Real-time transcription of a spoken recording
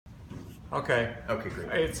Okay. Okay, great.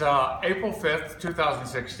 It's April 5th,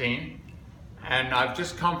 2016, and I've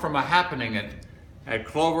just come from a happening at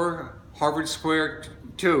Clover, Harvard Square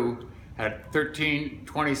 2 at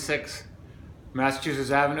 1326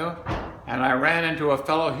 Massachusetts Avenue, and I ran into a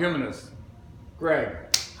fellow humanist, Greg.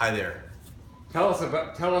 Hi there. Tell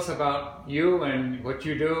us about you and what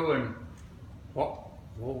you do and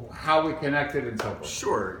how we connected and so forth.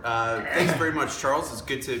 Sure. Thanks very much, Charles. It's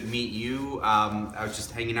good to meet you. I was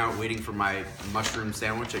just hanging out waiting for my mushroom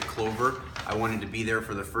sandwich at Clover. I wanted to be there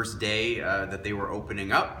for the first day that they were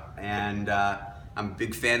opening up, and I'm a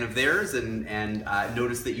big fan of theirs, and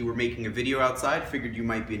noticed that you were making a video outside. Figured you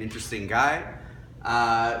might be an interesting guy.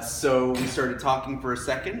 So we started talking for a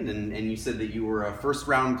second, and you said that you were a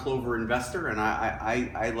first-round Clover investor, and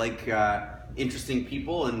I like interesting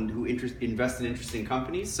people and who invest in interesting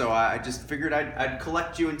companies. So I just figured I'd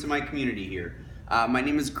collect you into my community here. My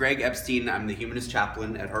name is Greg Epstein. I'm the Humanist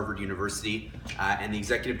Chaplain at Harvard University and the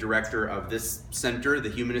executive director of this center, the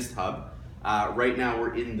Humanist Hub. Right now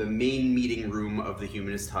we're in the main meeting room of the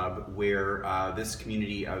Humanist Hub, where this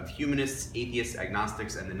community of humanists, atheists,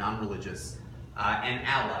 agnostics, and the non-religious and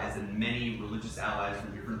allies, and many religious allies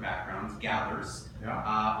from different backgrounds, gathers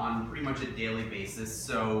on pretty much a daily basis.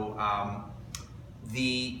 So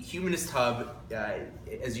the Humanist Hub,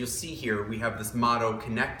 as you'll see here, we have this motto,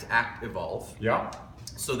 Connect, Act, Evolve. Yeah.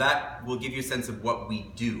 So that will give you a sense of what we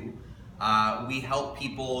do. We help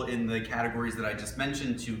people in the categories that I just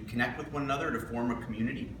mentioned to connect with one another, to form a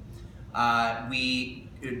community. We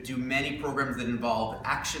do many programs that involve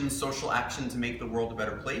action, social action, to make the world a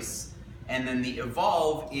better place. And then the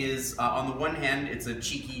evolve is, on the one hand, it's a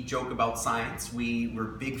cheeky joke about science.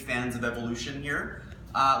 We're big fans of evolution here.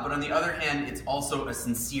 But on the other hand, it's also a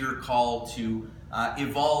sincere call to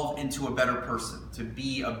evolve into a better person, to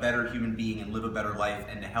be a better human being and live a better life,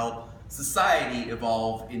 and to help society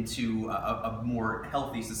evolve into a more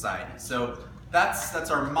healthy society. So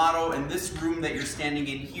that's our motto, and this room that you're standing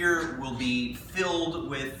in here will be filled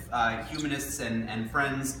with humanists and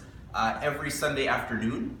friends every Sunday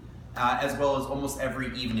afternoon, as well as almost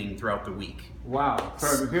every evening throughout the week. Wow.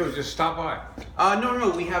 So people just stop by?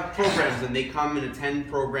 No, we have programs, and they come and attend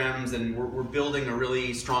programs, and we're building a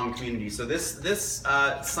really strong community. So this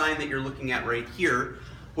sign that you're looking at right here,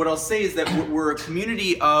 what I'll say is that we're a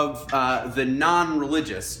community of the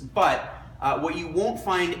non-religious, but what you won't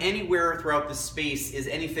find anywhere throughout this space is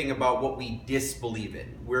anything about what we disbelieve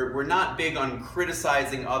in. We're not big on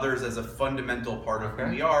criticizing others as a fundamental part of who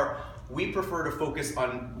we are. We prefer to focus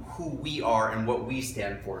on who we are and what we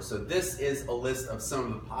stand for. So this is a list of some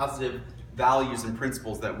of the positive values and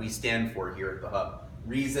principles that we stand for here at the Hub.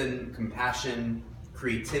 Reason, compassion,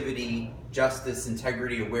 creativity, justice,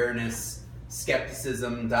 integrity, awareness,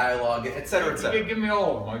 skepticism, dialogue, etc., etc. Give me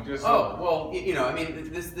all of them. Well, you know, I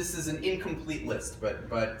mean, this is an incomplete list,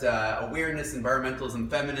 but awareness, environmentalism,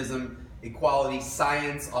 feminism, equality,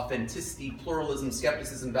 science, authenticity, pluralism,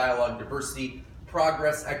 skepticism, dialogue, diversity,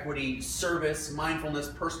 progress, equity, service, mindfulness,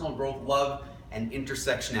 personal growth, love, and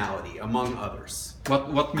intersectionality, among others.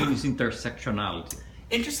 What means intersectionality?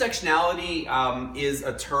 Intersectionality is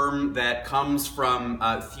a term that comes from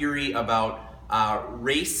theory about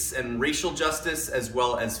race and racial justice, as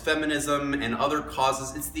well as feminism and other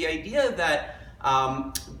causes. It's the idea that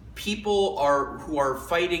people who are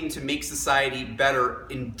fighting to make society better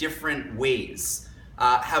in different ways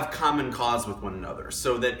have common cause with one another.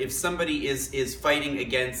 So that if somebody is fighting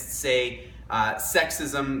against, say,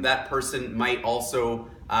 sexism, that person might also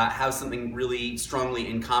have something really strongly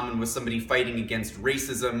in common with somebody fighting against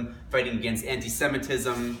racism, fighting against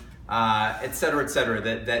anti-Semitism, etc., etc.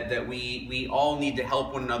 That we all need to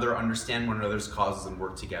help one another, understand one another's causes, and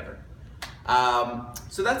work together.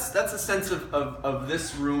 So that's a sense of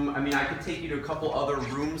this room. I mean, I could take you to a couple other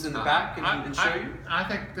rooms in the back and show you. I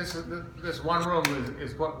think this one room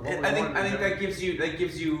is what we I think that gives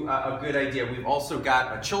you a good idea. We've also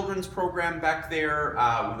got a children's program back there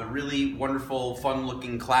with a really wonderful,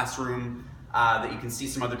 fun-looking classroom that you can see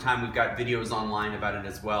some other time. We've got videos online about it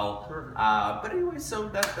as well. Perfect. But anyway, so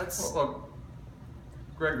that's. Well, look,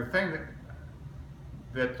 Greg, the thing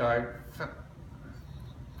that I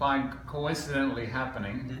find coincidentally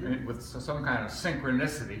happening with some kind of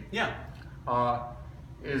synchronicity,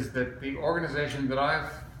 is that the organization that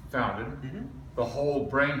I've founded, the Whole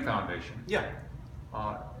Brain Foundation,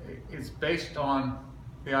 is based on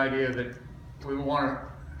the idea that we want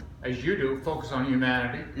to, as you do, focus on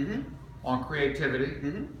humanity, on creativity,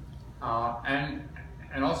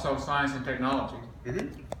 and also science and technology,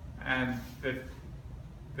 and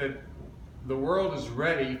that the world is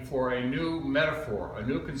ready for a new metaphor, a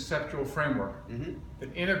new conceptual framework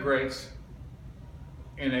that integrates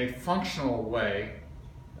in a functional way,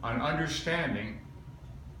 an understanding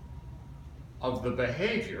of the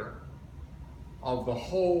behavior of the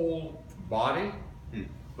whole body,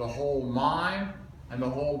 the whole mind, and the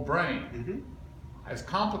whole brain. As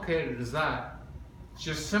complicated as that,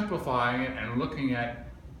 just simplifying it and looking at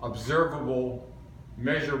observable,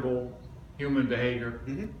 measurable human behavior,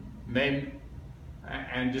 and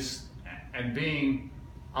being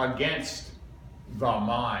against the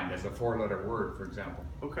mind as a four-letter word, for example.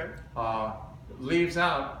 Okay. Leaves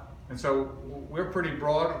out, and so we're pretty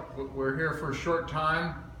broad. We're here for a short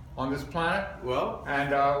time on this planet. Well,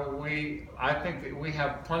 and I think that we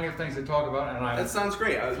have plenty of things to talk about, and I'm that sounds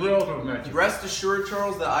great. thrilled to have met you. Rest assured,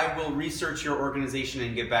 Charles, that I will research your organization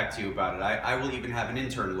and get back to you about it. I will even have an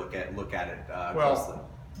intern look at it closely.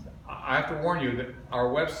 I have to warn you that our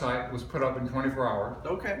website was put up in 24 hours.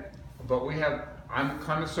 Okay. But I'm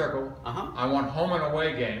Clement Circle. I want home and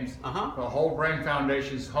away games. The Whole Brain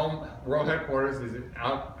Foundation's home world headquarters is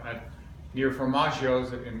out near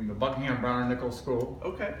Formaggio's in the Buckingham Brown and Nichols School.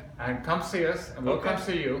 Okay. And come see us, and we'll come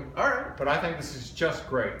see you. All right. But I think this is just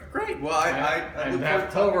great. Great. Well, I and look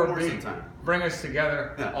have forward to Clover talking more sometime. bring us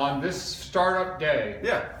together on this startup day.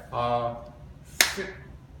 Yeah.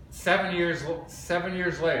 7 years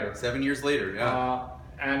later. 7 years later. Yeah.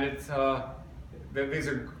 And it's these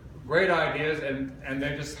are great ideas, and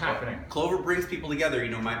they're just happening. Clover brings people together.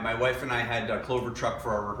 You know, my wife and I had a Clover truck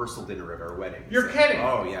for our rehearsal dinner at our wedding. You're kidding?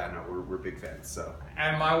 Oh yeah, no, we're big fans. So.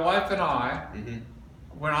 And my wife and I,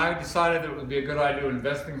 when I decided that it would be a good idea to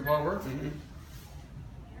invest in Clover,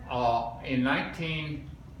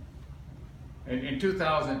 in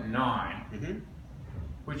 2009,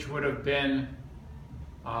 which would have been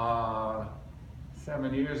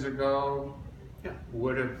 7 years ago,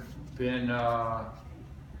 would have been our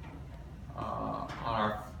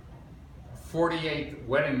 48th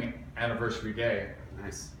wedding anniversary day.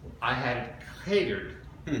 Nice. I had it catered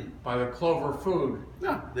by the Clover Food.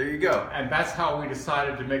 No, there you go. And that's how we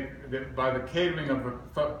decided to make by the catering of the.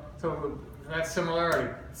 So that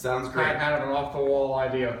similarity. Sounds great. Kind of an off-the-wall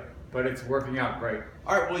idea, but it's working out great.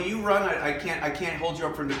 All right. Well, you run. I can't hold you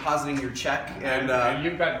up from depositing your check. And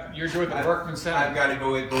you're doing the Berkman Center. I've got to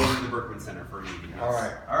go into the Berkman Center for a meeting. All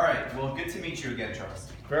right. All right. Well, good to meet you again, Charles.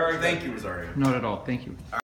 Very good. Thank you, Rosario. Not at all. Thank you.